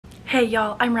Hey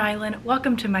y'all, I'm Rylan.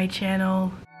 Welcome to my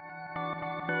channel.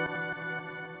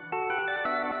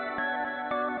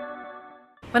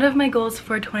 One of my goals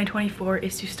for 2024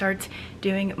 is to start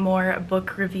doing more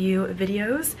book review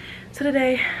videos. So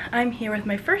today I'm here with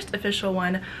my first official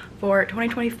one for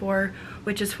 2024,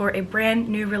 which is for a brand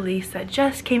new release that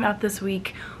just came out this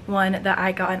week, one that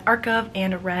I got an ARC of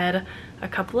and read a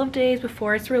couple of days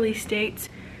before its release date.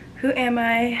 Who am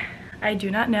I? I do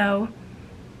not know.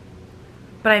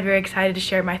 But I'm very excited to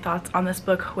share my thoughts on this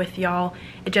book with y'all.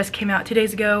 It just came out 2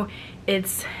 days ago.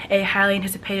 It's a highly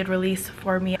anticipated release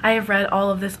for me. I have read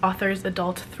all of this author's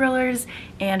adult thrillers,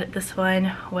 and this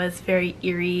one was very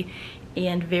eerie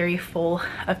and very full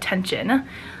of tension.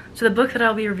 So the book that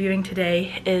I'll be reviewing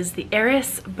today is The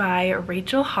Heiress by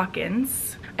Rachel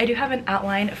Hawkins. I do have an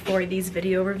outline for these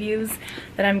video reviews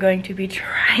that I'm going to be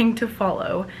trying to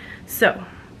follow. So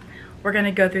we're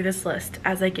gonna go through this list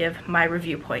as I give my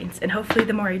review points, and hopefully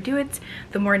the more I do it,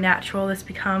 the more natural this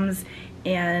becomes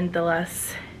and the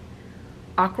less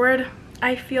awkward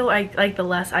I feel, the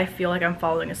less I feel like I'm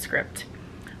following a script.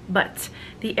 But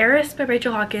The Heiress by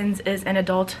Rachel Hawkins is an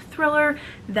adult thriller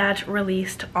that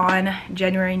released on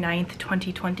January 9th,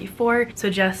 2024.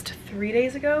 So just 3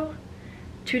 days ago?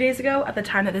 2 days ago at the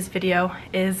time that this video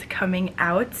is coming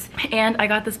out. And I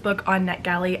got this book on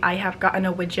NetGalley. I have gotten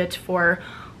a widget for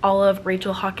all of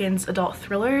Rachel Hawkins' adult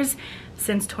thrillers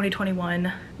since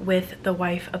 2021 with The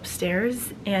Wife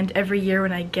Upstairs, and every year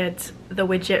when I get the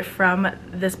widget from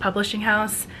this publishing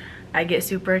house, I get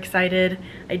super excited.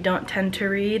 I don't tend to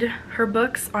read her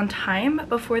books on time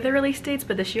before the release dates,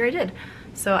 but this year I did,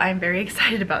 so I'm very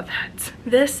excited about that.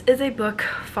 This is a book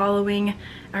following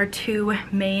our two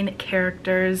main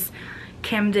characters,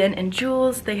 Camden and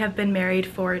Jules. They have been married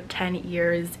for 10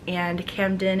 years, and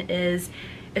Camden is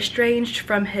estranged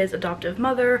from his adoptive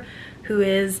mother, who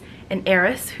is an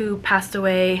heiress who passed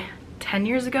away 10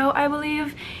 years ago, I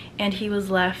believe, and he was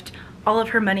left all of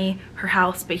her money, her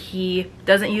house, but he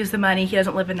doesn't use the money, he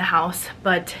doesn't live in the house,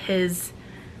 but his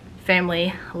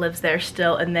family lives there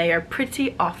still, and they are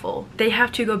pretty awful. They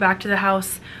have to go back to the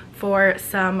house for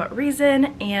some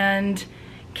reason, and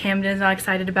Camden is not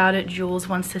excited about it. Jules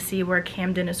wants to see where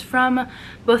Camden is from.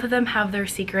 Both of them have their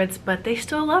secrets, but they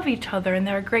still love each other, and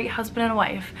they're a great husband and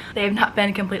wife. They have not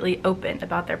been completely open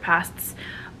about their pasts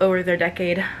over their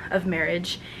decade of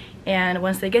marriage. And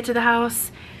once they get to the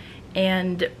house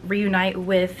and reunite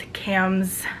with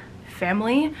Cam's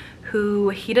family,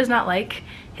 who he does not like,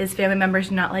 his family members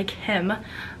do not like him,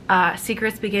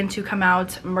 secrets begin to come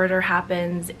out, murder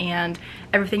happens, and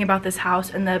everything about this house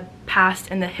and the past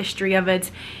and the history of it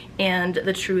and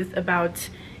the truth about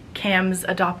Cam's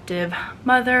adoptive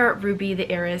mother, Ruby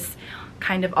the heiress,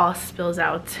 kind of all spills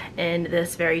out in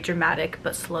this very dramatic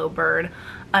but slow burn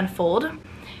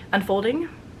unfolding,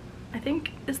 I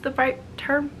think is the right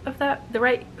term of that, the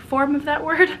right form of that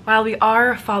word. While we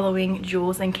are following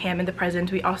Jules and Cam in the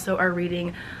present, we also are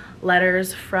reading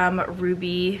letters from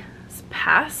Ruby's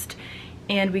past,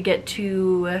 and we get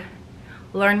to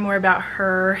learn more about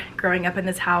her growing up in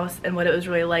this house and what it was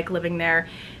really like living there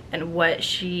and what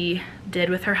she did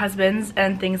with her husbands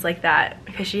and things like that,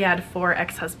 because she had 4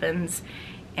 ex-husbands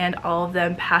and all of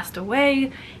them passed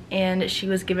away, and she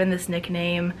was given this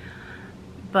nickname,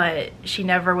 but she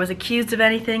never was accused of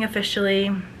anything officially.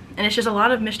 And it's just a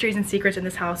lot of mysteries and secrets in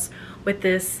this house with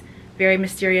this very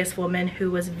mysterious woman who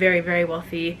was very, very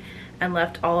wealthy and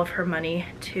left all of her money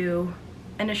to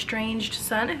an estranged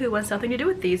son who wants nothing to do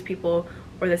with these people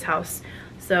or this house.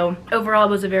 So overall,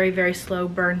 it was a very, very slow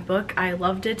burn book. I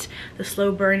loved it. The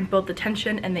slow burn built the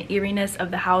tension and the eeriness of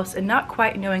the house and not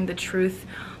quite knowing the truth,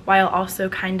 while also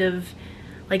kind of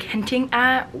like hinting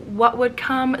at what would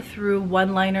come through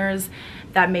one-liners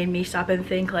that made me stop and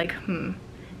think like,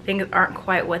 things aren't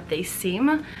quite what they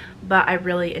seem. But I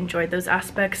really enjoyed those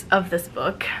aspects of this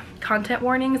book. Content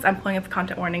warnings, I'm pulling up the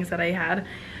content warnings that I had.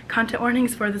 Content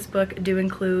warnings for this book do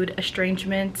include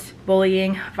estrangement,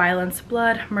 bullying, violence,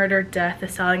 blood, murder, death, the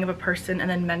selling of a person, and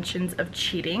then mentions of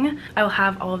cheating. I will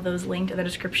have all of those linked in the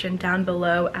description down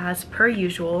below as per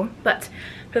usual. But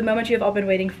for the moment you have all been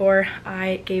waiting for,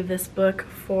 I gave this book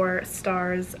 4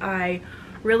 stars. I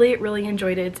really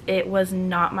enjoyed it. It was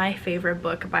not my favorite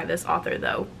book by this author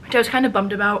though, which I was kind of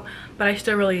bummed about, but I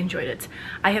still really enjoyed it.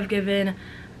 I have given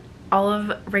all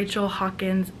of Rachel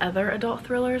Hawkins' other adult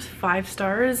thrillers 5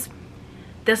 stars.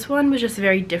 This one was just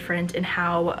very different in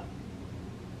how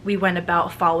we went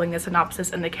about following the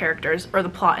synopsis and the characters, or the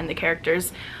plot and the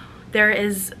characters. There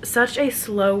is such a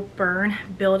slow burn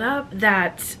build up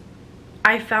that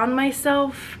I found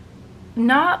myself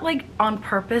not like on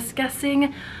purpose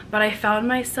guessing, but I found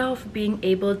myself being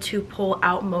able to pull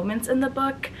out moments in the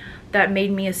book that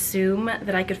made me assume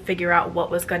that I could figure out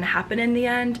what was going to happen in the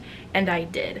end, and I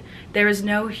did. There was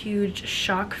no huge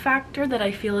shock factor that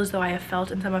I feel as though I have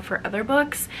felt in some of her other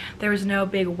books. There was no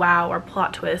big wow or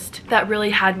plot twist that really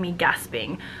had me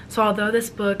gasping. So although this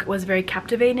book was very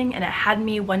captivating and it had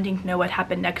me wanting to know what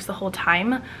happened next the whole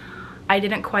time, I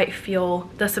didn't quite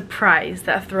feel the surprise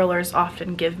that thrillers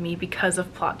often give me because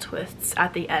of plot twists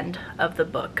at the end of the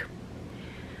book.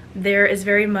 There is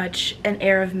very much an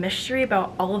air of mystery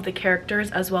about all of the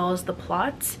characters as well as the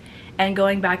plot, and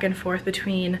going back and forth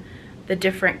between the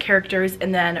different characters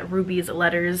and then Ruby's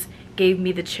letters gave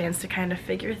me the chance to kind of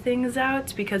figure things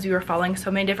out because we were following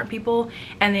so many different people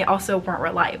and they also weren't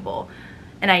reliable.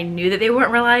 And I knew that they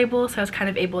weren't reliable, so I was kind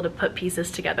of able to put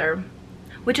pieces together,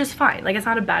 which is fine. Like, it's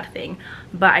not a bad thing,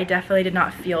 but I definitely did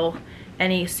not feel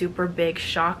any super big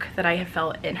shock that I have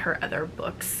felt in her other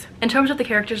books. In terms of the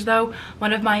characters though,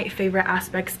 one of my favorite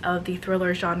aspects of the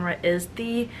thriller genre is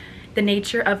the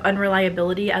nature of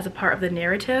unreliability as a part of the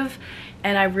narrative,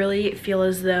 and I really feel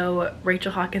as though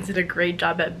Rachel Hawkins did a great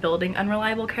job at building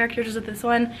unreliable characters with this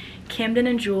one. Camden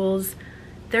and Jules,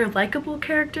 they're likable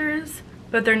characters,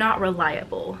 but they're not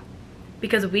reliable,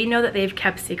 because we know that they've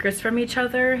kept secrets from each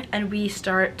other and we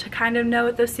start to kind of know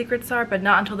what those secrets are, but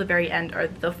not until the very end are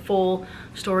the full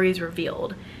stories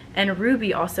revealed. And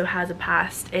Ruby also has a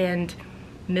past and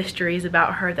mysteries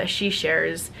about her that she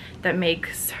shares that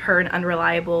makes her an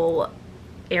unreliable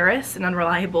heiress, an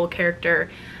unreliable character,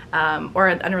 or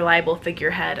an unreliable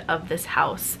figurehead of this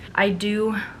house. I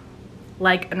do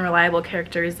like unreliable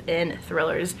characters in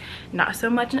thrillers, not so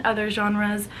much in other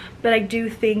genres, but I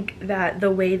do think that the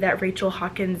way that Rachel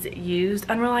Hawkins used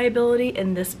unreliability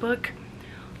in this book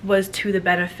was to the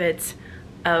benefit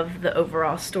of the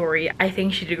overall story. I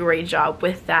think she did a great job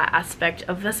with that aspect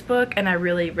of this book, and I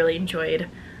really enjoyed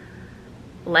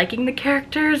liking the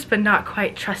characters but not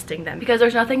quite trusting them, because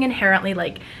there's nothing inherently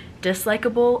like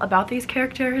dislikable about these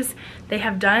characters. They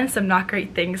have done some not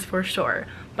great things for sure,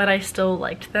 but I still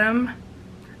liked them.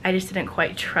 I just didn't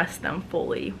quite trust them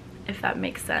fully, if that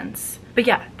makes sense. But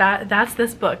yeah, that's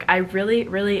this book. I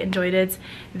really enjoyed it.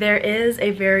 There is a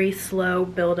very slow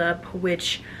build-up,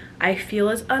 which I feel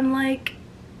is unlike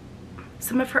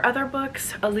some of her other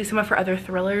books, at least some of her other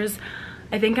thrillers.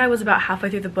 I think I was about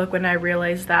halfway through the book when I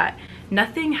realized that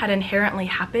nothing had inherently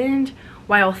happened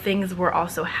while things were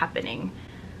also happening.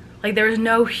 Like, there was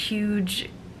no huge,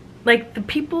 like, the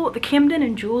people, the Camden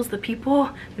and Jules, the people,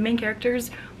 the main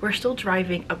characters, were still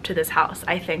driving up to this house,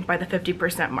 I think, by the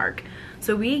 50% mark.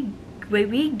 So we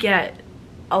get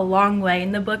a long way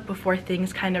in the book before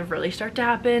things kind of really start to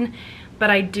happen. But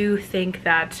I do think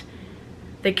that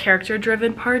the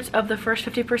character-driven parts of the first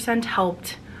 50%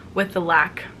 helped with the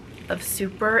lack of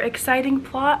super exciting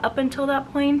plot up until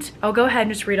that point. I'll go ahead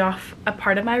and just read off a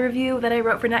part of my review that I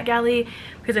wrote for NetGalley,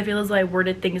 because I feel as though I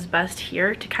worded things best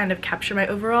here to kind of capture my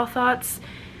overall thoughts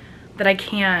that I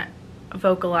can't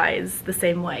vocalize the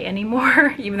same way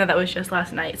anymore, even though that was just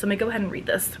last night. So let me go ahead and read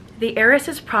this. The Heiress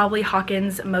is probably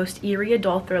Hawkins' most eerie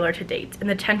adult thriller to date, and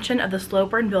the tension of the slow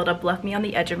burn buildup left me on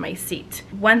the edge of my seat.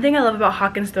 One thing I love about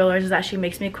Hawkins thrillers is that she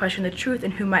makes me question the truth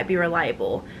and who might be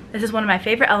reliable. This is one of my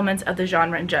favorite elements of the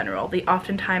genre in general, the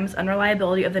oftentimes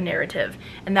unreliability of the narrative,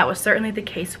 and that was certainly the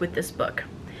case with this book.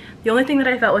 The only thing that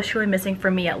I felt was truly missing, for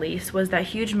me at least, was that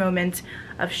huge moment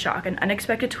of shock, an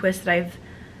unexpected twist that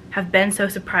have been so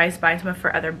surprised by in some of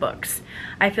her other books.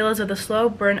 I feel as though the slow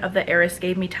burn of the Heiress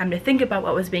gave me time to think about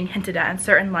what was being hinted at in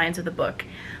certain lines of the book.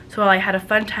 So while I had a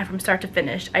fun time from start to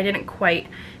finish, I didn't quite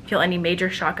feel any major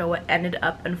shock at what ended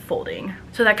up unfolding.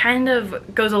 So that kind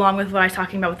of goes along with what I was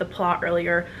talking about with the plot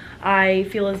earlier. I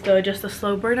feel as though just the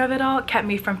slow burn of it all kept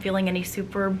me from feeling any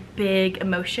super big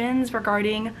emotions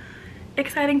regarding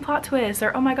exciting plot twists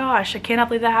or oh my gosh, I cannot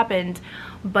believe that happened.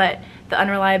 But the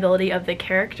unreliability of the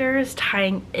characters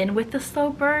tying in with the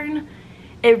slow burn,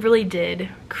 it really did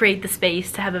create the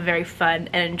space to have a very fun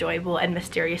and enjoyable and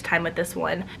mysterious time with this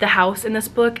one. The house in this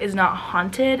book is not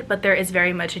haunted, but there is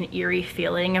very much an eerie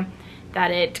feeling that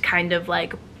it kind of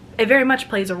like, it very much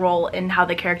plays a role in how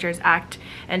the characters act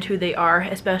and who they are,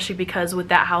 especially because with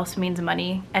that house means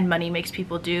money, and money makes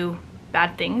people do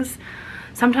bad things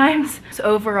sometimes. So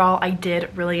overall, I did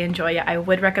really enjoy it. I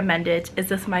would recommend it. Is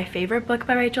this my favorite book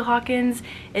by Rachel Hawkins?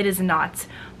 It is not,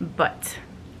 but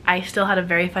I still had a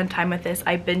very fun time with this.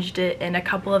 I binged it in a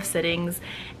couple of sittings,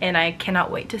 and I cannot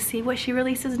wait to see what she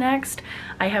releases next.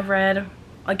 I have read,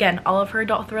 again, all of her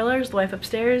adult thrillers, The Wife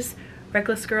Upstairs,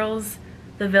 Reckless Girls,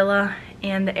 The Villa,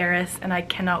 and The Heiress, and I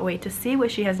cannot wait to see what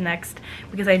she has next,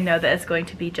 because I know that it's going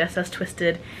to be just as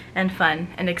twisted and fun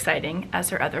and exciting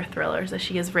as her other thrillers that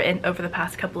she has written over the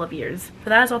past couple of years. But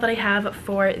that is all that I have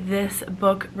for this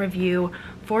book review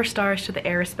 4 stars to The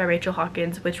Heiress by Rachel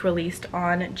Hawkins, which released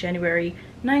on January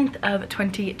 9th of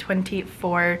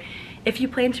 2024. If you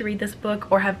plan to read this book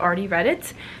or have already read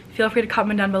it, feel free to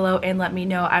comment down below and let me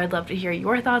know. I would love to hear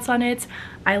your thoughts on it.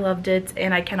 I loved it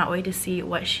and I cannot wait to see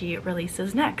what she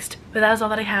releases next. But that is all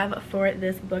that I have for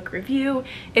this book review.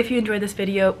 If you enjoyed this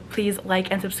video, please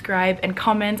like and subscribe and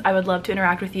comment. I would love to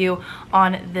interact with you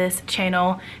on this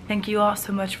channel. Thank you all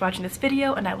so much for watching this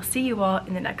video, and I will see you all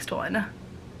in the next one.